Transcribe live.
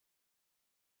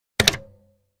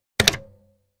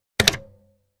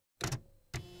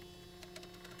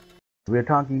We're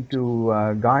talking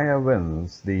to Gaia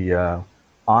Vince, the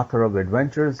author of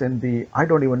Adventures in the, I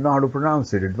don't even know how to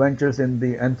pronounce it, Adventures in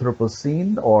the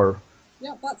Anthropocene, or?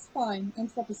 Yeah, that's fine.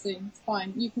 Anthropocene, it's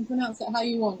fine. You can pronounce it how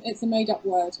you want. It's a made-up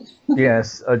word.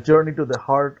 Yes, A Journey to the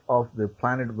Heart of the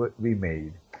Planet We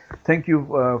Made. Thank you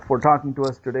for talking to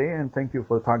us today, and thank you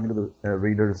for talking to the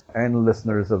readers and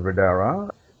listeners of Radara.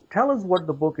 Tell us what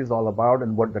the book is all about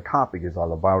and what the topic is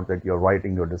all about that you're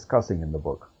writing or discussing in the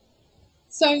book.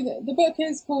 So the book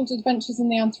is called Adventures in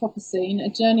the Anthropocene, A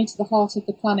Journey to the Heart of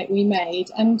the Planet We Made,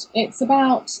 and it's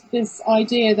about this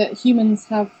idea that humans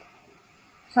have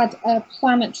had a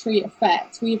planetary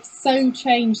effect. We've so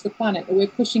changed the planet that we're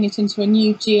pushing it into a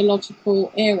new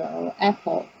geological era or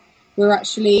epoch. We're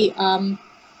actually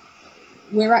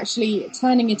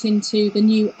turning it into the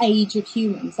new age of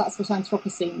humans. That's what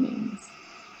Anthropocene means.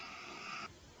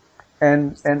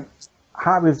 And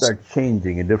how is that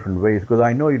changing in different ways? Because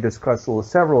I know you discussed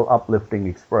several uplifting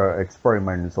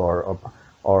experiments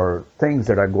or things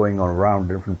that are going on around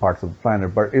different parts of the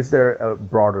planet. But is there a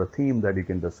broader theme that you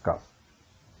can discuss?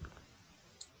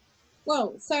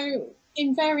 Well, so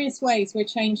in various ways we're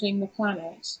changing the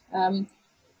planet.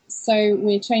 So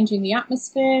we're changing the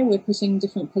atmosphere, we're putting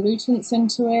different pollutants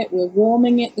into it, we're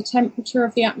warming it, the temperature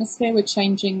of the atmosphere, we're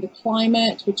changing the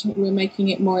climate, we're making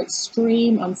it more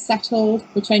extreme, unsettled,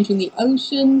 we're changing the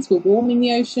oceans, we're warming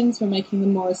the oceans, we're making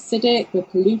them more acidic, we're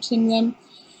polluting them,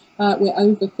 we're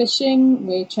overfishing,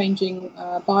 we're changing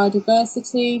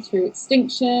biodiversity through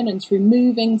extinction and through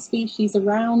moving species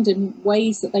around in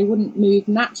ways that they wouldn't move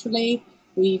naturally.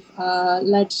 We've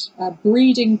led a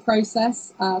breeding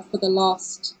process for the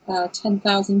last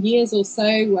 10,000 years or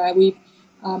so, where we've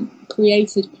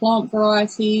created plant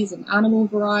varieties and animal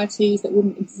varieties that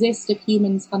wouldn't exist if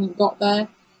humans hadn't got there.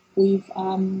 We've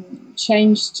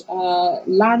changed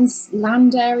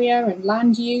land area and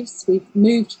land use. We've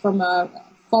moved from a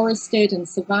forested and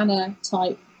savanna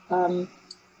type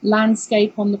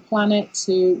landscape on the planet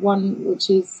to one which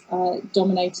is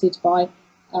dominated by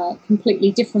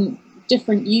completely different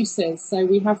uses. So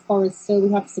we have forests still,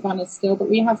 we have savannas still, but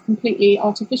we have completely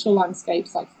artificial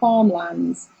landscapes like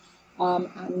farmlands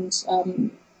and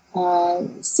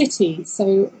cities.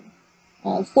 So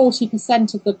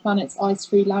 40% of the planet's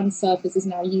ice-free land surface is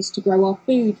now used to grow our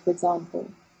food, for example.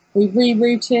 We've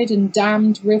rerouted and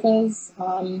dammed rivers.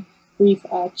 We've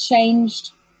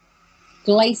changed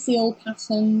glacial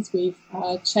patterns. We've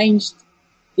changed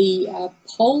the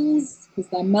poles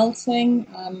because they're melting.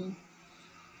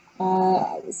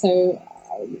 So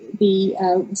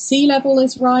the sea level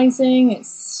is rising.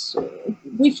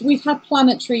 We've had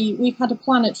a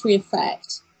planetary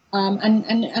effect,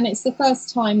 and it's the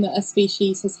first time that a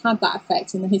species has had that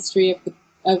effect in the history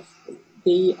of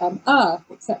the Earth,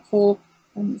 except for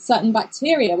certain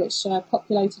bacteria which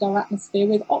populated our atmosphere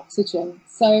with oxygen.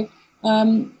 So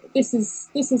this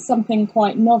is something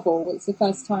quite novel. It's the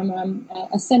first time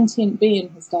a sentient being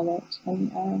has done it,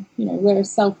 and we're a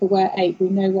self-aware ape. We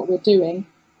know what we're doing,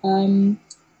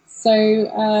 so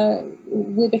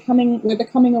we're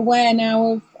becoming aware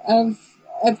now of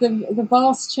the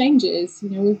vast changes.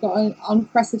 We've got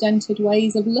unprecedented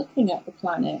ways of looking at the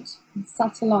planet,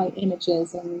 satellite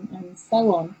images, and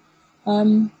so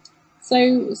on.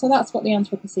 So that's what the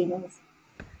Anthropocene is.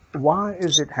 Why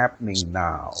is it happening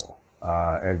now?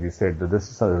 As you said, that this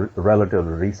is a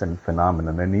relatively recent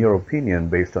phenomenon. In your opinion,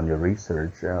 based on your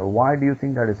research, why do you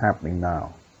think that is happening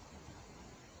now?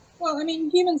 Well, I mean,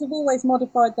 humans have always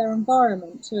modified their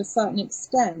environment to a certain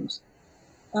extent.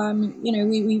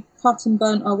 We cut and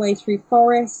burnt our way through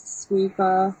forests. We've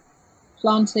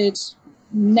planted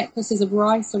necklaces of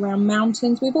rice around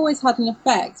mountains. We've always had an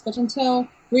effect, but until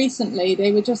recently,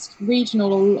 they were just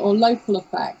regional or local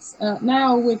effects.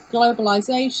 Now, with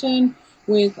globalization,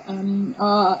 with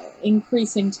our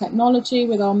increasing technology,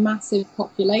 with our massive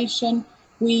population,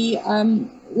 we've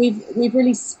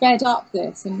really sped up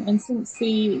this, and since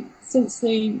the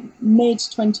mid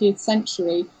 20th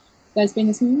century, there's been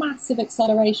this massive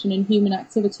acceleration in human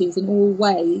activities in all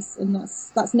ways, and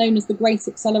that's known as the Great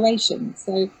Acceleration.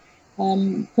 So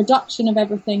production of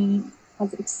everything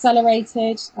has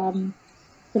accelerated.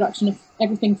 Production of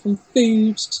everything from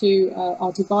food to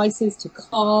our devices, to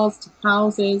cars, to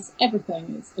houses,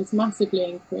 everything is massively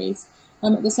increased.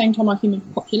 At the same time, our human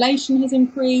population has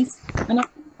increased, and our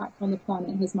impact on the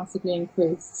planet has massively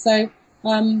increased. So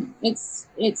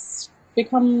it's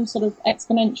become sort of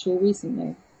exponential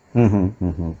recently.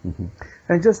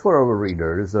 And just for our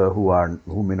readers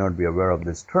who may not be aware of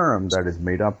this term, that is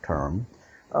made-up term,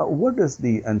 what does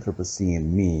the Anthropocene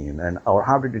mean, or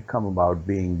how did it come about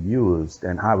being used,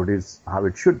 and how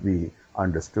it should be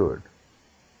understood?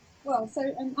 Well, so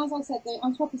as I said, the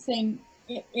Anthropocene,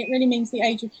 it really means the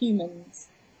age of humans.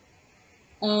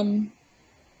 Um,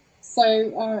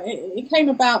 it came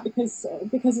about because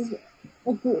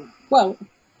well,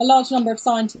 a large number of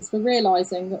scientists were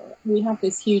realizing that we have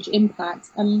this huge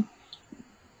impact.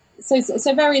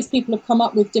 So various people have come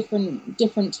up with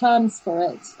different terms for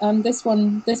it. This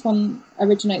one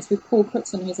originates with Paul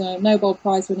Crutzen, who's a Nobel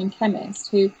Prize winning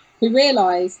chemist, who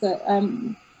realised that,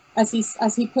 as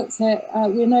he puts it,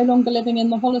 we're no longer living in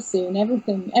the Holocene.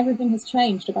 Everything has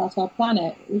changed about our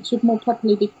planet. It should more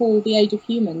properly be called the Age of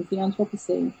Humans, the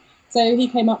Anthropocene. So he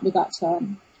came up with that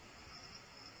term.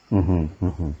 Mm-hmm,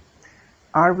 mm-hmm.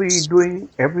 Are we doing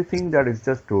everything that is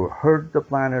just to hurt the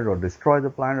planet or destroy the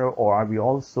planet, or are we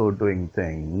also doing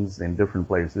things in different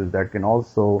places that can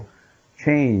also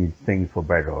change things for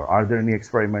better? Are there any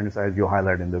experiments, as you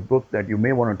highlight in the book, that you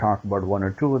may want to talk about one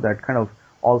or two that kind of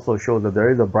also show that there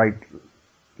is a bright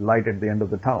light at the end of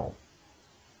the tunnel?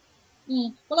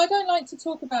 Well, I don't like to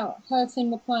talk about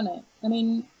hurting the planet. I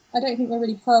mean, I don't think we're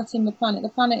really hurting the planet. The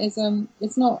planet is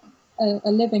it's not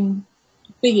a living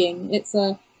being. It's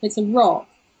a rock,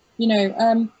 you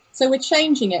know. So we're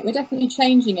changing it. We're definitely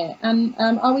changing it. And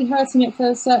are we hurting it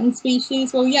for certain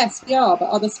species? Well, yes, we are. But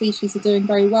other species are doing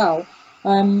very well.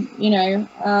 You know,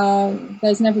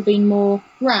 there's never been more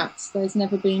rats. There's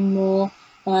never been more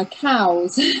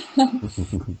cows,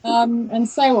 and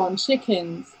so on.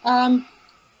 Chickens.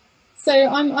 So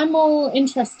I'm more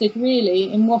interested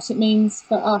really in what it means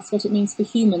for us, what it means for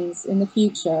humans in the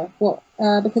future.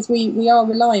 Because we are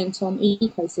reliant on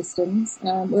ecosystems.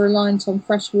 We're reliant on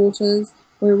fresh waters.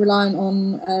 We're reliant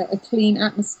on a clean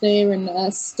atmosphere and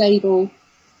a stable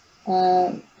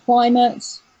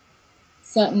climate,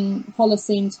 certain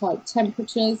Holocene type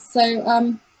temperatures.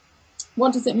 So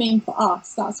what does it mean for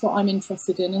us? That's what I'm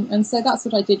interested in. And so that's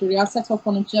what I did really. I set off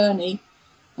on a journey,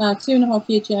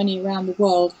 2.5-year journey around the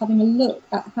world, having a look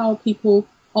at how people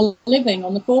are living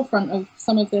on the forefront of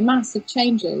some of the massive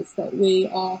changes that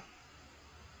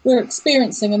we're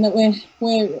experiencing and that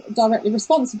we're directly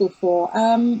responsible for.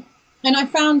 And I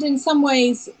found in some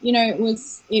ways, you know, it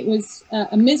was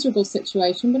a miserable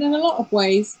situation, but in a lot of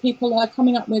ways, people are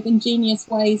coming up with ingenious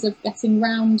ways of getting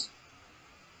around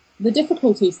the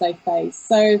difficulties they face.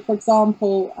 So, for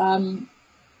example,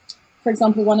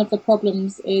 one of the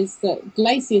problems is that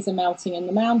glaciers are melting in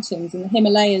the mountains, in the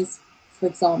Himalayas, for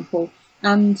example,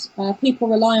 and people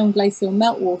rely on glacial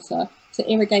meltwater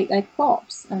to irrigate their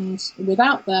crops. And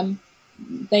without them,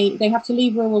 they have to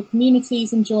leave rural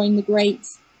communities and join the great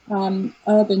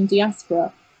urban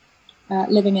diaspora,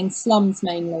 living in slums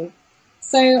mainly.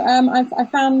 So I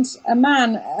found a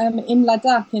man in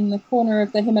Ladakh, in the corner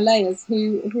of the Himalayas,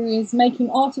 who is making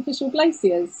artificial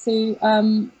glaciers to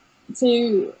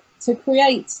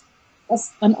create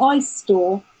an ice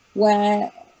store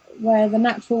where the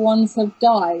natural ones have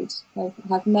died,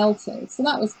 have melted. So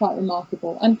that was quite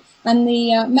remarkable. And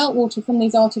the meltwater from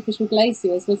these artificial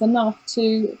glaciers was enough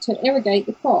to irrigate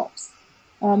the crops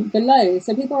below.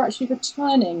 So people are actually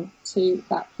returning to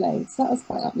that place. That was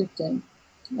quite uplifting.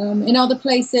 In other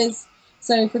places,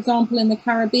 so for example in the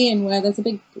Caribbean, where there's a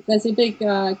big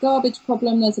garbage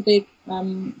problem, there's a big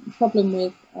problem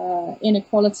with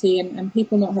inequality and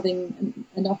people not having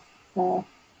enough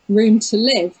room to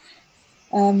live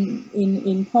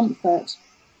in comfort.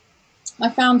 I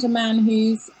found a man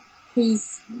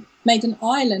who's made an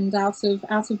island out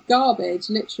of garbage,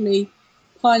 literally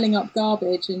piling up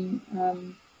garbage and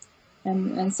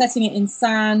setting it in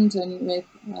sand and with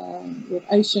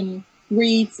ocean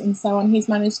reeds and so on. He's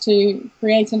managed to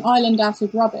create an island out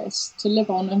of rubbish to live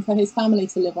on and for his family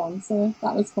to live on. So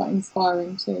that was quite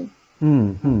inspiring too.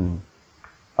 Hmm.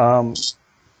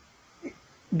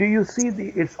 Do you see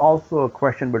it's also a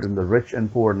question between the rich and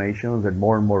poor nations, that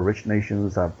more and more rich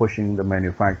nations are pushing the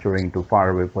manufacturing to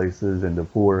faraway places in the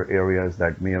poor areas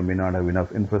that may or may not have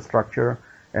enough infrastructure,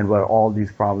 and where all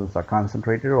these problems are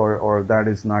concentrated, or that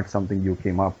is not something you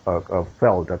came up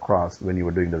felt across when you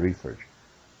were doing the research?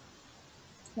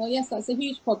 Well, yes, that's a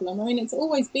huge problem. I mean, it's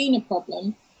always been a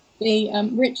problem. The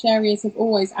rich areas have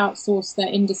always outsourced their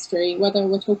industry, whether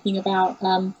we're talking about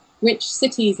rich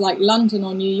cities like London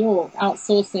or New York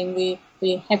outsourcing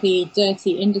the heavy,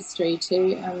 dirty industry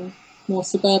to more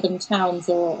suburban towns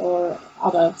or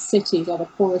other cities, other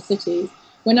poorer cities.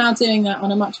 We're now doing that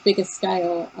on a much bigger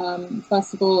scale.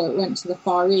 First of all, it went to the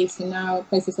Far East, and now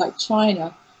places like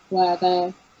China, where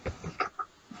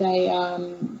they are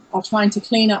trying to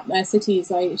clean up their cities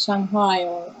like Shanghai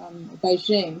or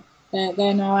Beijing.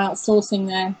 They're now outsourcing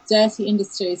their dirty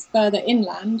industries further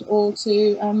inland or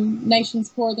to nations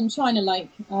poorer than China, like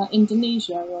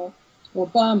Indonesia or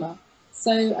Burma.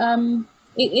 So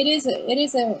it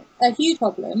is a huge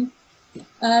problem.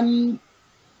 The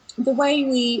way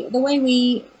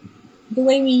we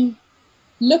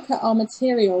look at our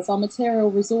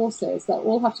material resources that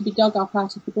all have to be dug up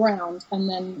out of the ground and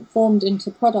then formed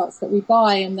into products that we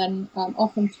buy and then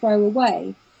often throw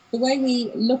away. The way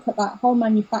we look at that whole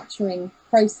manufacturing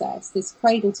process, this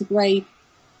cradle to grave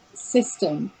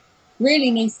system,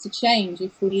 really needs to change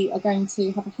if we are going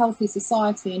to have a healthy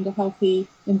society and a healthy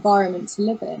environment to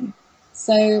live in.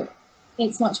 So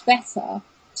it's much better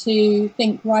to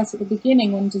think right at the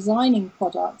beginning when designing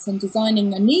products and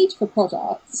designing a need for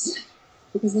products,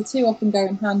 because the two often go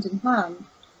in hand,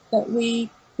 that we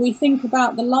think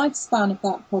about the lifespan of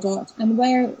that product and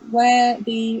where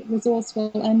the resource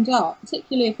will end up,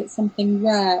 particularly if it's something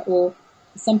rare or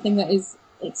something that is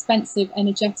expensive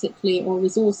energetically or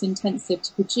resource intensive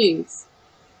to produce.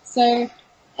 So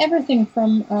everything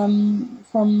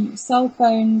from cell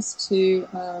phones to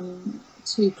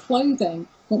clothing,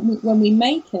 when we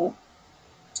make it,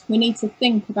 we need to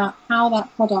think about how that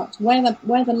product, where the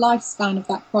lifespan of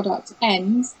that product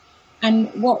ends, and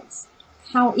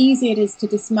how easy it is to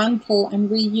dismantle and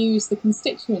reuse the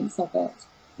constituents of it,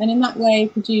 and in that way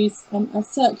produce a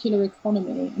circular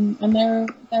economy. And there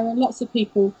are lots of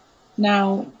people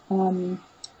now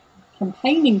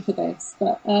campaigning for this,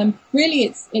 but really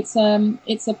it's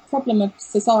a problem of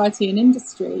society and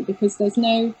industry, because there's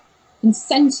no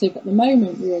incentive at the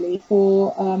moment really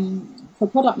for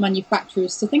product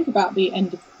manufacturers to think about the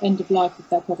end of life of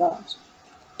their product.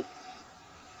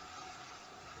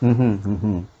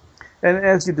 And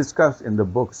as you discuss in the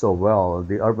book so well,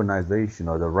 the urbanization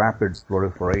or the rapid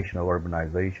proliferation of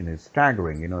urbanization is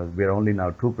staggering. You know, we're only now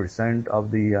 2%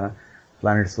 of the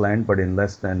planet's land, but in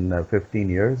less than 15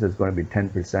 years, it's going to be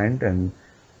 10%. And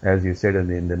as you said,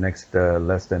 in the next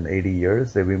less than 80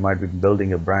 years, we might be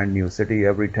building a brand new city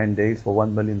every 10 days for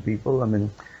 1 million people. I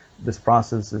mean, this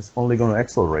process is only going to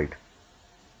accelerate.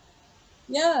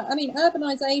 Yeah, I mean,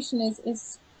 urbanization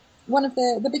is one of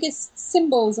the biggest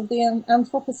symbols of the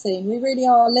Anthropocene. We really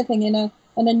are living in a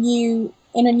new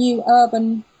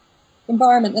urban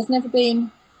environment. There's never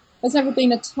been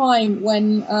a time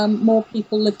when more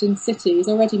people lived in cities.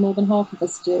 Already more than half of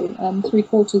us do.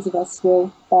 3/4 of us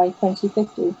will by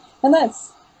 2050, and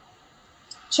that's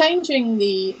changing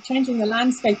the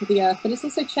landscape of the Earth. But it's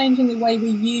also changing the way we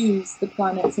use the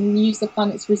planet and use the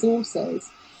planet's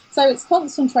resources. So it's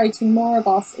concentrating more of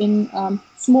us in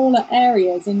smaller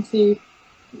areas into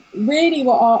really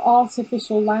what are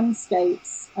artificial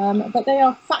landscapes, but they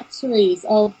are factories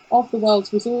of the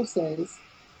world's resources.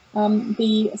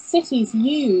 The cities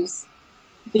use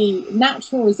the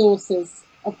natural resources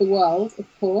of the world, of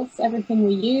course. Everything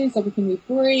we use, everything we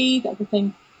breathe,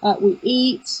 everything we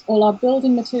eat, all our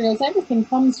building materials, everything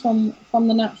comes from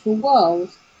the natural world.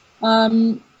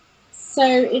 So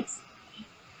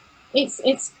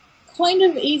it's kind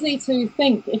of easy to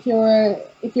think, if you're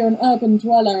an urban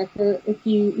dweller, if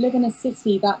you live in a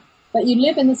city, that you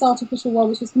live in this artificial world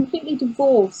which is completely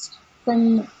divorced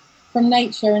from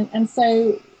nature, and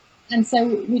so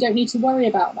we don't need to worry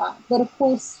about that. But of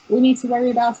course we need to worry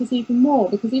about it even more,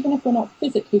 because even if we're not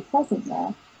physically present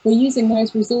there, we're using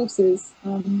those resources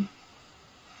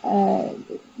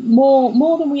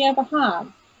more than we ever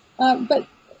have.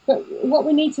 But what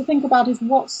we need to think about is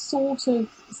what sort of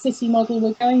city model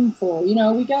we're going for. You know,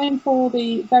 are we going for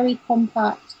the very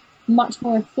compact, much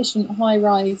more efficient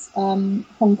high-rise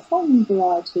Hong Kong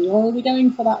variety, or are we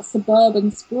going for that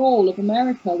suburban sprawl of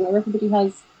America where everybody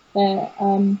has their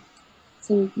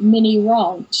sort of mini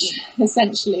ranch,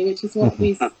 essentially, which is what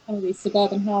some of these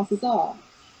suburban houses are?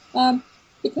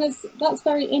 Because that's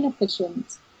very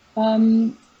inefficient.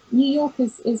 New York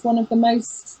is one of the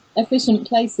most efficient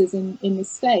places in the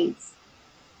States,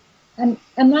 and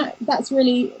that's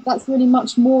really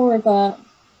much more of a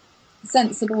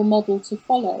sensible model to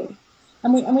follow.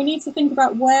 And we need to think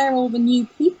about where all the new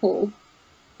people,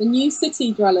 the new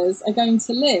city dwellers, are going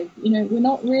to live. You know, we're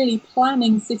not really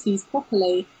planning cities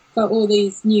properly for all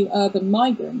these new urban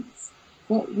migrants.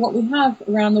 What we have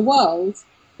around the world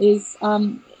is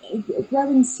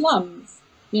growing slums,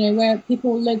 you know, where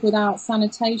people live without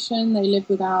sanitation, they live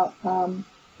without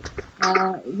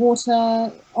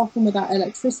water, often without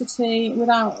electricity,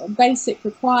 without basic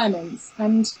requirements.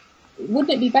 And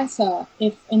wouldn't it be better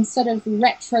if, instead of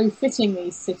retrofitting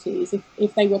these cities,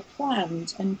 if they were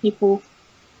planned, and people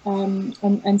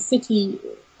and city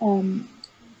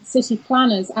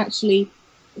planners actually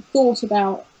thought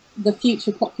about the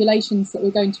future populations that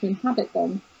were going to inhabit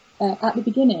them at the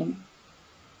beginning?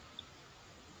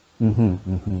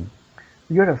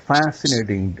 You had a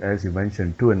fascinating, as you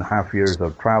mentioned, 2.5 years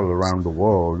of travel around the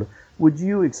world. Would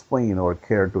you explain or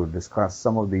care to discuss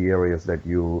some of the areas that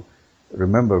you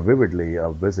remember vividly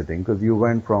of visiting? Because you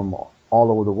went from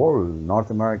all over the world, North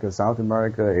America, South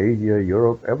America, Asia,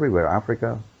 Europe, everywhere,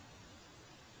 Africa.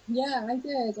 Yeah, I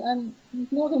did.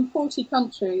 More than 40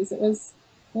 countries. It was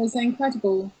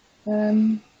incredible.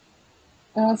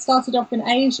 Started off in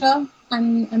Asia,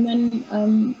 and then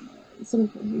sort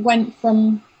of went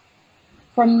from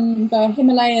the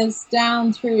Himalayas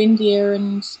down through India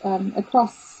and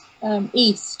across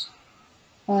east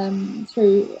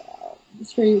through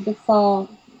the far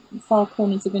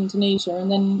corners of Indonesia,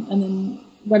 and then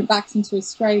went back into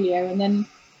Australia, and then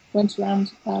went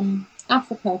around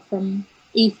Africa from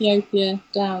Ethiopia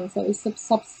down. So it was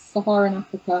sub-Saharan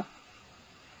Africa,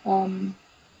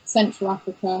 Central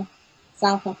Africa,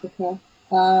 South Africa,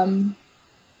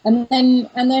 and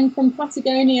then from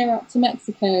Patagonia up to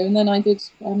Mexico, and then I did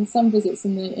some visits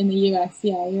in the US.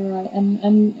 Yeah, you're right,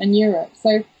 and Europe.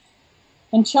 So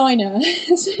and China.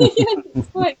 So, yeah,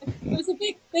 it was a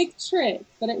big trip,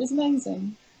 but it was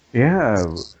amazing. Yeah.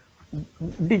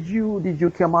 Did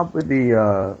you come up with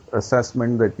the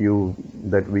assessment that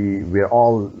we're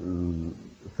all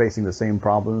facing the same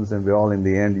problems and we're all in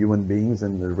the end human beings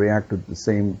and react to the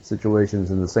same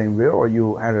situations in the same way, or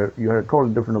you had a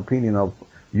totally different opinion of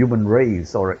human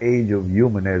race or age of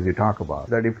human, as you talk about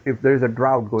that if there's a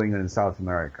drought going on in South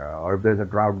America or if there's a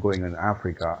drought going on in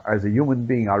Africa, as a human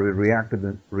being, are we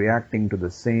reacting to the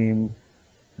same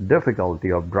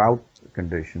difficulty of drought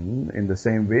condition in the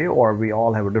same way, or we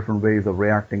all have different ways of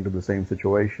reacting to the same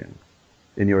situation?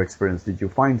 In your experience, did you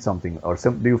find something, or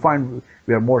do you find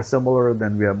we are more similar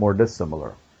than we are more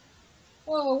dissimilar?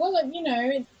 Oh well, I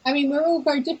mean, we're all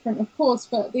very different, of course,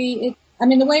 but the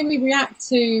way we react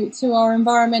to our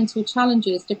environmental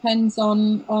challenges depends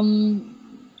on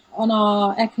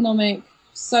our economic,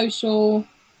 social,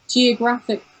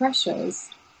 geographic pressures.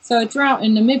 So a drought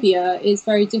in Namibia is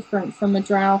very different from a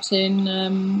drought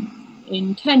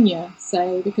in Kenya,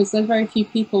 say, because there are very few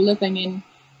people living in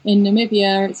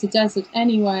Namibia. It's a desert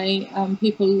anyway.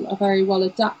 People are very well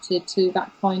adapted to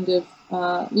that kind of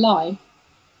life.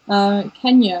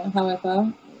 Kenya,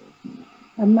 however,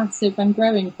 a massive and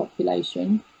growing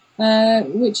population,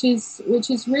 which is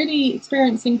really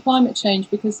experiencing climate change,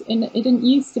 because it didn't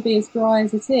used to be as dry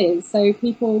as it is. So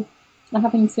people are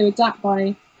having to adapt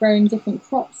by growing different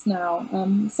crops now.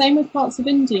 Same with parts of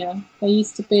India. There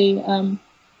used to be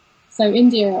so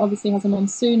India obviously has a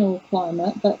monsoonal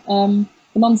climate, but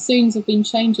the monsoons have been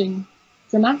changing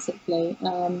dramatically,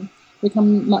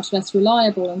 become much less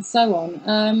reliable, and so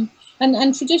on.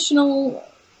 And traditional,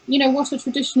 what are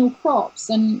traditional crops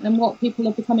and what people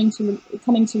are coming to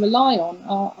rely on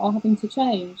are having to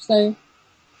change. So,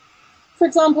 for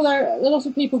example, a lot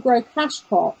of people grow cash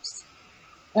crops,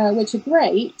 which are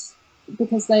great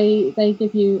because they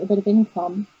give you a bit of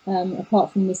income,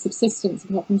 apart from the subsistence,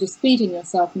 apart from just feeding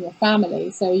yourself and your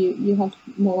family. So you have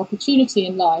more opportunity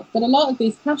in life. But a lot of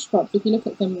these cash crops, if you look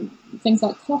at them, things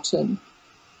like cotton,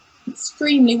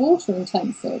 extremely water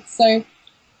intensive. So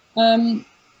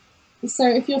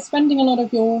if you're spending a lot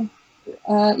of your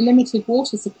limited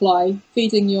water supply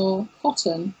feeding your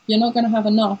cotton, you're not going to have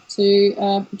enough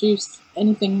to produce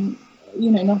anything,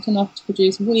 not enough to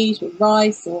produce wheat or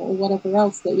rice or whatever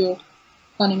else that you're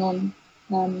planning on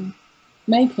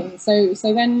making. So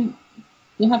then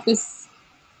you have this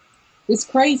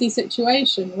crazy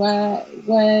situation where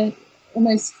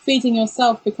almost feeding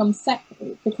yourself becomes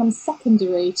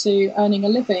secondary to earning a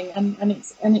living, and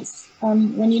it's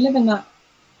when you live in that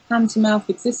hand-to-mouth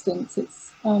existence,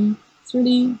 it's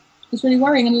really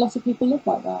worrying, and a lot of people live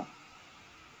like that.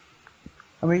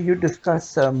 I mean, you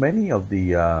discuss many of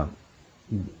the,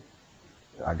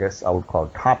 I guess I would call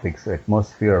topics: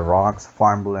 atmosphere, rocks,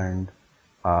 farmland,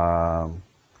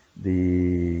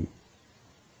 the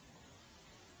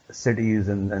cities,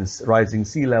 and rising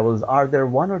sea levels. Are there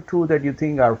one or two that you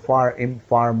think are far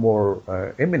more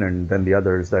imminent than the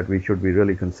others that we should be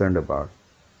really concerned about?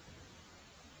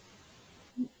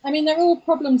 I mean, they're all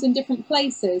problems in different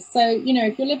places. So,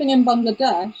 if you're living in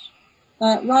Bangladesh,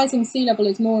 rising sea level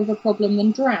is more of a problem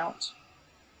than drought.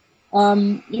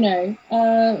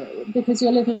 Because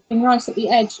you're living right at the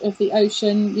edge of the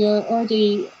ocean, you're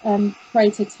already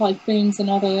prey to typhoons and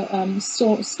other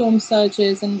storm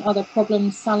surges and other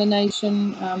problems,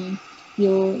 salination.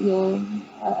 You're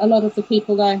a lot of the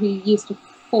people there who used to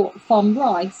farm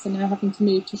rice are now having to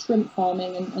move to shrimp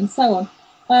farming and so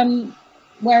on.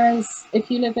 Whereas if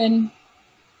you live in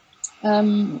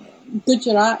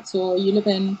Gujarat, or you live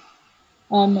in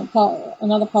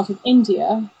another part of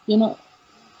India, you're not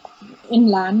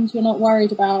inland, you're not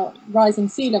worried about rising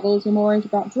sea levels, you're more worried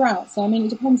about drought. So, I mean, it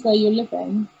depends where you're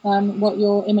living, what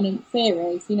your imminent fear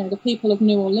is. You know, the people of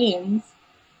New Orleans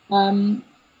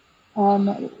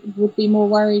would be more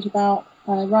worried about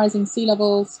rising sea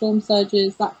levels, storm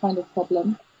surges, that kind of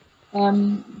problem,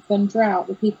 than drought.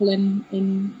 The people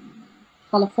in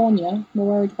California more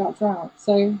worried about drought.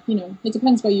 So, you know, it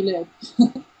depends where you live.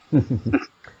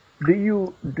 Do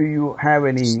you have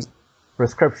any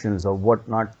prescriptions of what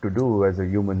not to do as a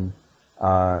human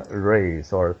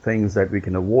race, or things that we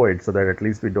can avoid so that at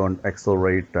least we don't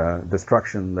accelerate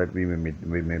destruction that we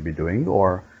may be doing?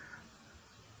 Or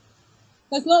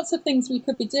there's lots of things we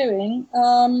could be doing.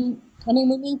 I mean,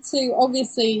 we need to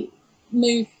obviously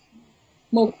move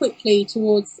more quickly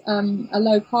towards a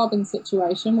low carbon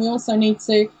situation. We also need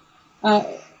to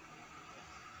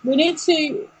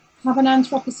have an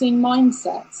Anthropocene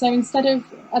mindset. So instead of,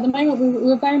 at the moment,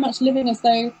 we're very much living as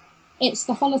though it's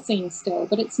the Holocene still,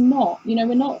 but it's not. You know,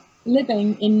 we're not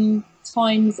living in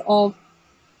times of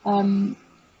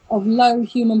low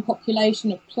human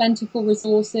population, of plentiful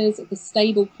resources, of a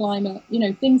stable climate. You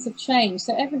know, things have changed.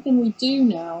 So everything we do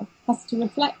now has to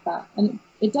reflect that, and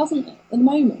it doesn't at the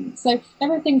moment. So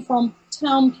everything from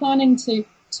town planning to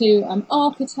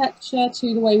architecture,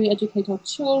 to the way we educate our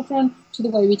children, to the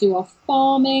way we do our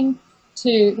farming,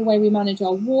 to the way we manage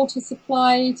our water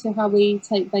supply, to how we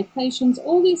take vacations,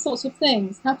 all these sorts of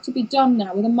things have to be done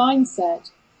now with a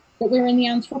mindset that we're in the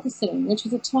Anthropocene, which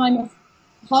is a time of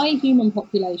high human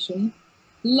population,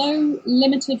 low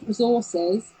limited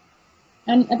resources,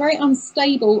 and a very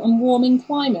unstable and warming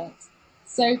climate.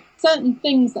 So certain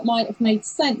things that might have made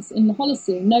sense in the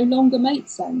Holocene no longer make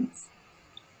sense.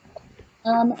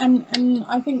 And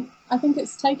I think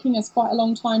it's taking us quite a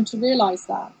long time to realise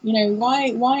that. You know,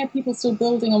 why are people still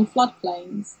building on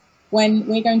floodplains when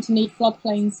we're going to need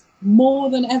floodplains more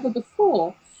than ever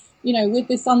before? You know, with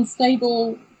this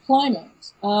unstable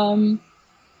climate,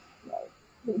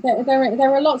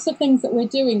 there are lots of things that we're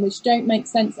doing which don't make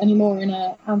sense anymore in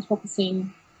an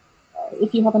Anthropocene.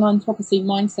 If you have an Anthropocene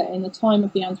mindset in the time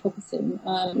of the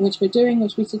Anthropocene, which we're doing,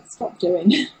 which we should stop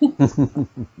doing.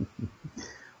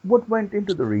 what went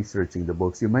into the researching the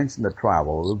books? You mentioned the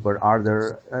travel, but are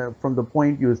there, from the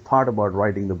point you thought about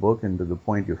writing the book and to the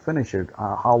point you finish it,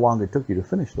 how long it took you to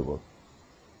finish the book?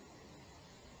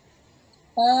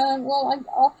 Well,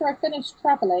 after I finished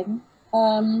traveling,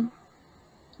 I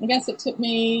guess it took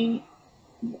me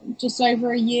just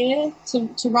over a year to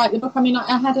write the book. I mean,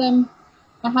 I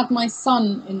had my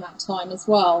son in that time as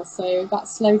well, so that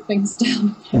slowed things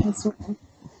down a bit as well.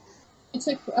 It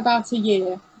took about a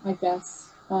year, I guess,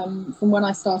 from when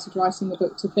I started writing the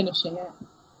book to finishing it.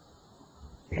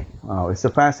 It's a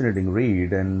fascinating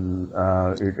read, and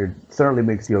it certainly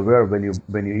makes you aware when you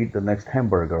eat the next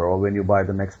hamburger, or when you buy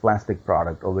the next plastic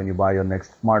product, or when you buy your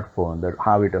next smartphone, that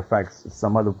how it affects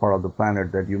some other part of the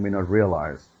planet that you may not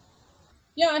realize.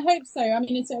 Yeah, I hope so. I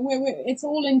mean, it's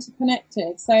all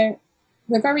interconnected. So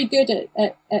we're very good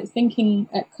at thinking,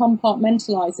 at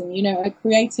compartmentalizing, you know, at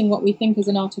creating what we think is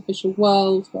an artificial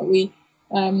world, where we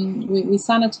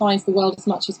sanitize the world as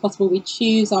much as possible. We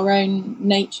choose our own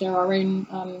nature, our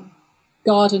own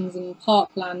gardens and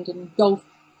parkland and golf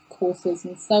courses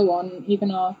and so on. Even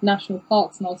our national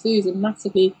parks and our zoos are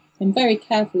massively and very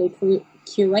carefully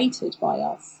curated by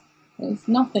us. There's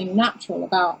nothing natural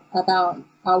about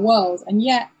our world, and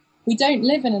yet we don't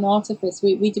live in an artifice.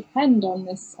 We depend on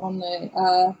the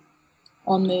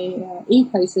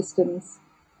ecosystems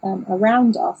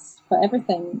around us for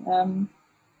everything.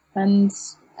 And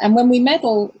when we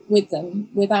meddle with them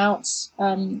without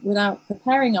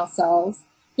preparing ourselves,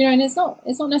 you know, and it's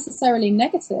not necessarily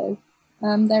negative.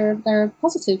 There are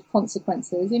positive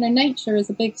consequences. You know, nature is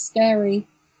a big scary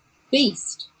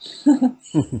beast.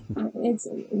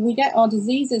 We get our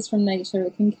diseases from nature.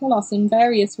 It can kill us in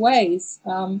various ways.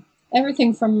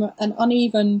 Everything from an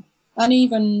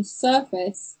uneven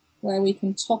surface where we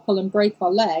can topple and break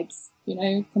our legs, you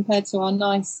know, compared to our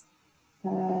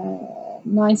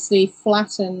nicely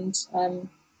flattened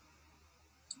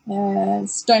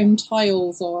stone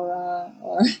tiles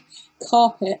or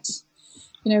carpet.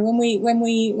 You know, when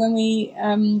we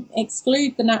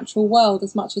exclude the natural world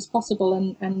as much as possible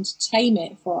and tame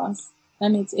it for us,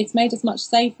 it's made us much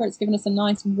safer. It's given us a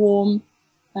nice warm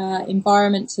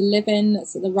environment to live in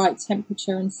that's at the right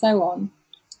temperature and so on.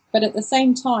 But at the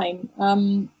same time,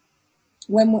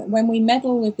 when we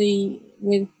meddle with the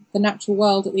natural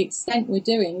world at the extent we're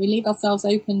doing, we leave ourselves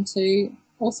open to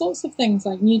all sorts of things,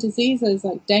 like new diseases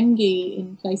like dengue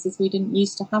in places we didn't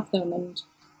used to have them, and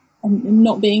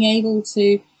not being able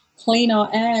to clean our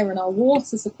air and our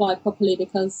water supply properly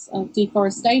because of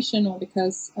deforestation, or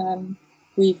because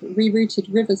we've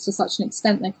rerouted rivers to such an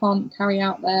extent they can't carry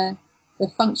out the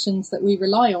functions that we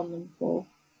rely on them for.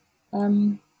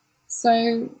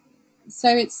 So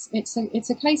it's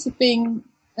a case of being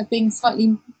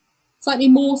slightly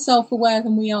more self-aware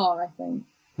than we are, I think.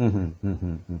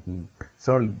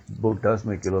 Certainly, the book does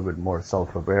make you a little bit more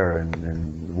self-aware,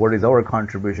 and what is our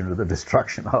contribution to the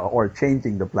destruction or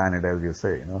changing the planet, as you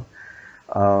say,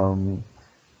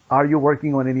 Are you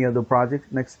working on any other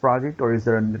next project, or is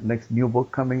there a next new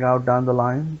book coming out down the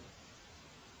line?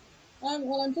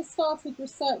 Well, I've just started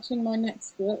researching my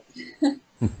next book, which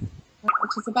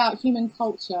is about human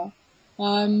culture.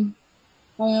 I'm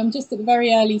just at the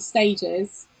very early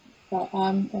stages, but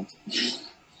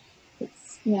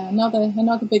it's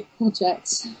another big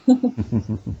project.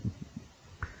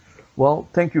 Well,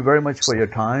 thank you very much for your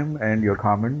time and your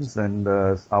comments, and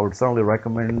I would certainly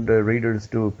recommend readers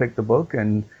to pick the book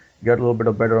and get a little bit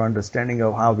of better understanding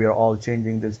of how we are all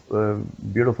changing this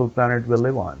beautiful planet we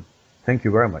live on. Thank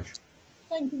you very much.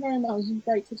 Thank you very much. It was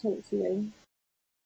great to talk to you.